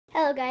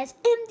Hello guys,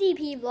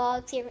 MDP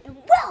Vlogs here, and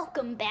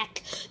welcome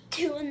back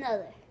to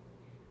another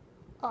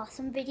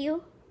awesome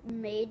video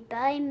made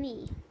by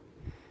me.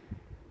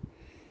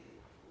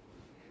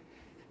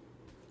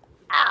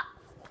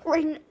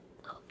 Right,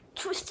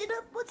 twisted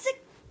up, what's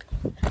it?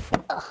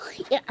 Oh,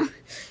 yeah.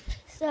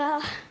 So,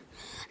 I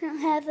don't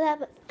have that,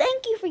 but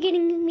thank you for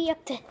getting me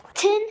up to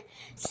 10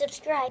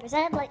 subscribers.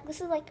 This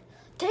is like,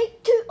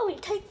 take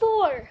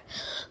 4.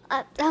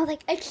 I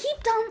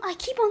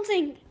keep on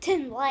saying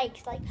 10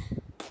 likes, like,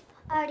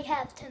 I already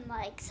have 10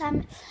 likes. I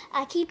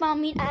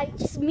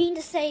just mean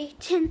to say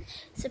 10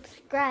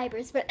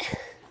 subscribers, but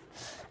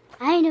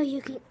I know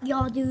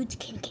y'all dudes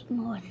can get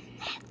more than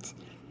that.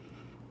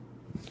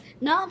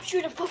 Now I'm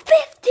shooting for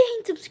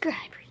 15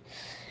 subscribers.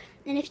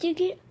 And if you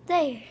get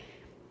there,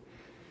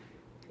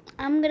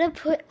 I'm gonna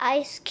put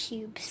ice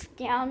cubes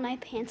down my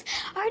pants.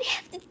 I already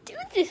have to do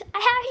this. I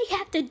already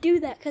have to do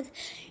that because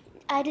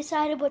I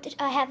decided what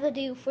I have to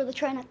do for the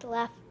Try Not to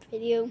Laugh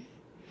video.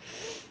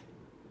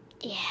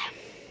 Yeah.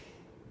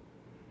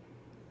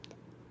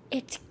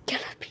 It's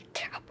gonna be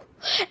terrible.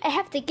 I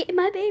have to get in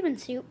my bathing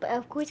suit, but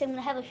of course I'm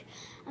gonna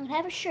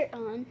have a shirt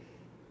on.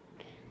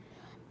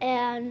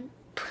 And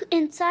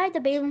inside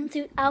the bathing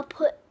suit, I'll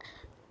put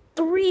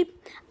 3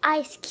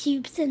 ice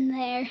cubes in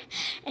there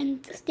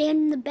and stand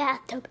in the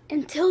bathtub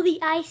until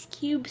the ice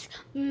cubes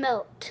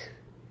melt.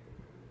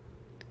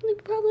 It'll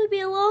probably be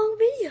a long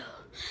video.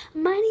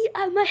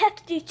 I might have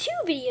to do 2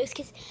 videos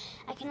because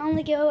I can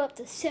only go up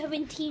to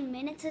 17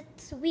 minutes.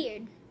 It's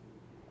weird.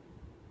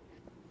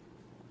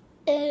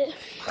 I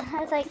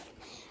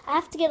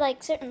have to get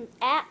like certain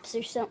apps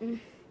or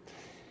something.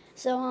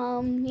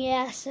 So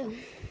yeah. So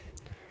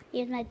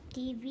here's my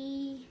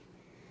TV,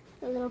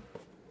 my little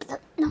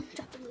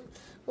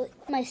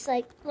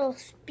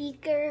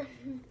speaker,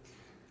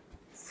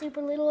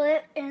 super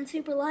little and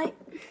super light.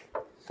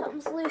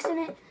 Something's loose in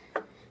it.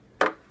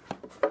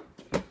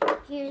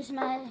 Here's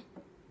my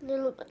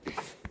little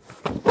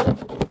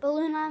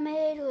balloon I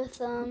made with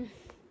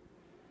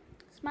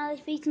smiley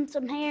face and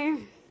some hair.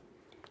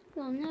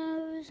 Little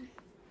nose,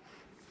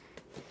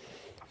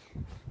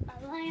 my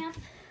lamp,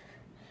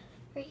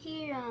 right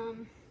here,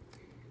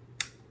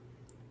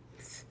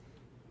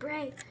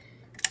 spray,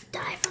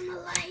 die from the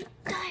light,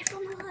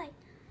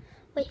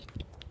 Wait,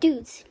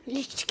 dudes,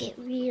 let's get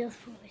real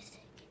for a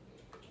second.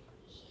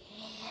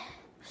 Yeah,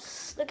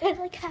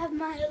 look, I have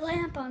my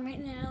lamp on right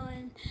now,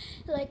 and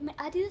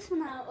I do this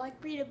when I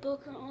read a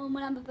book or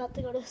when I'm about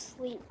to go to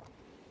sleep.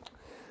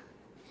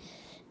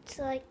 It's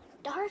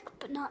dark,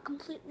 but not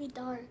completely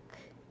dark.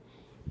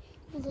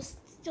 You'll just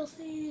still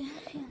see,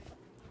 yeah.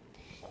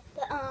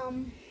 But,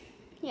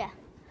 yeah.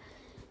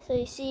 So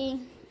you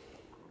see,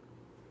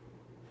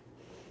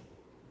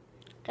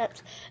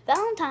 that's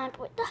Valentine,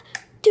 but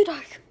too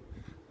dark.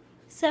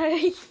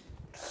 Sorry.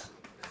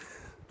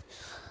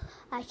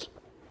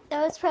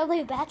 That was probably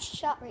a bad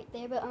shot right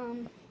there, but,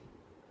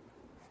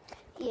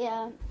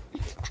 yeah.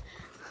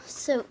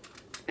 So,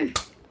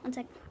 one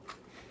sec.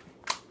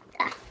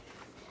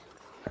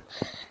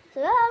 So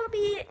that'll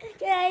be it,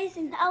 guys,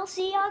 and I'll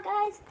see y'all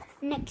guys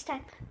next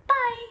time.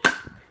 Bye!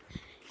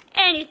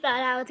 And you thought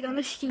I was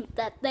gonna shoot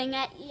that thing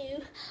at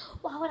you.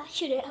 Why would I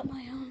shoot it at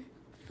my own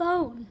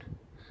phone?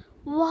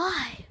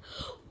 Why?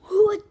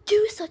 Who would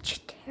do such a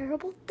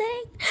terrible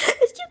thing?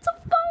 It's just a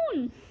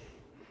phone.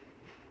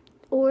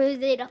 Or is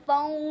it a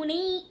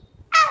phony?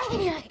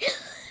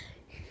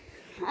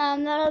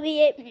 That'll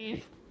be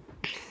it.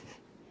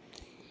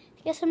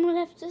 Guess I'm gonna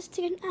have to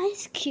stick an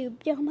ice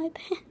cube down my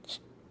pants.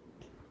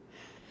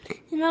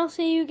 And I'll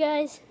see you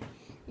guys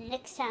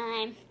next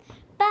time.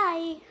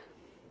 Bye.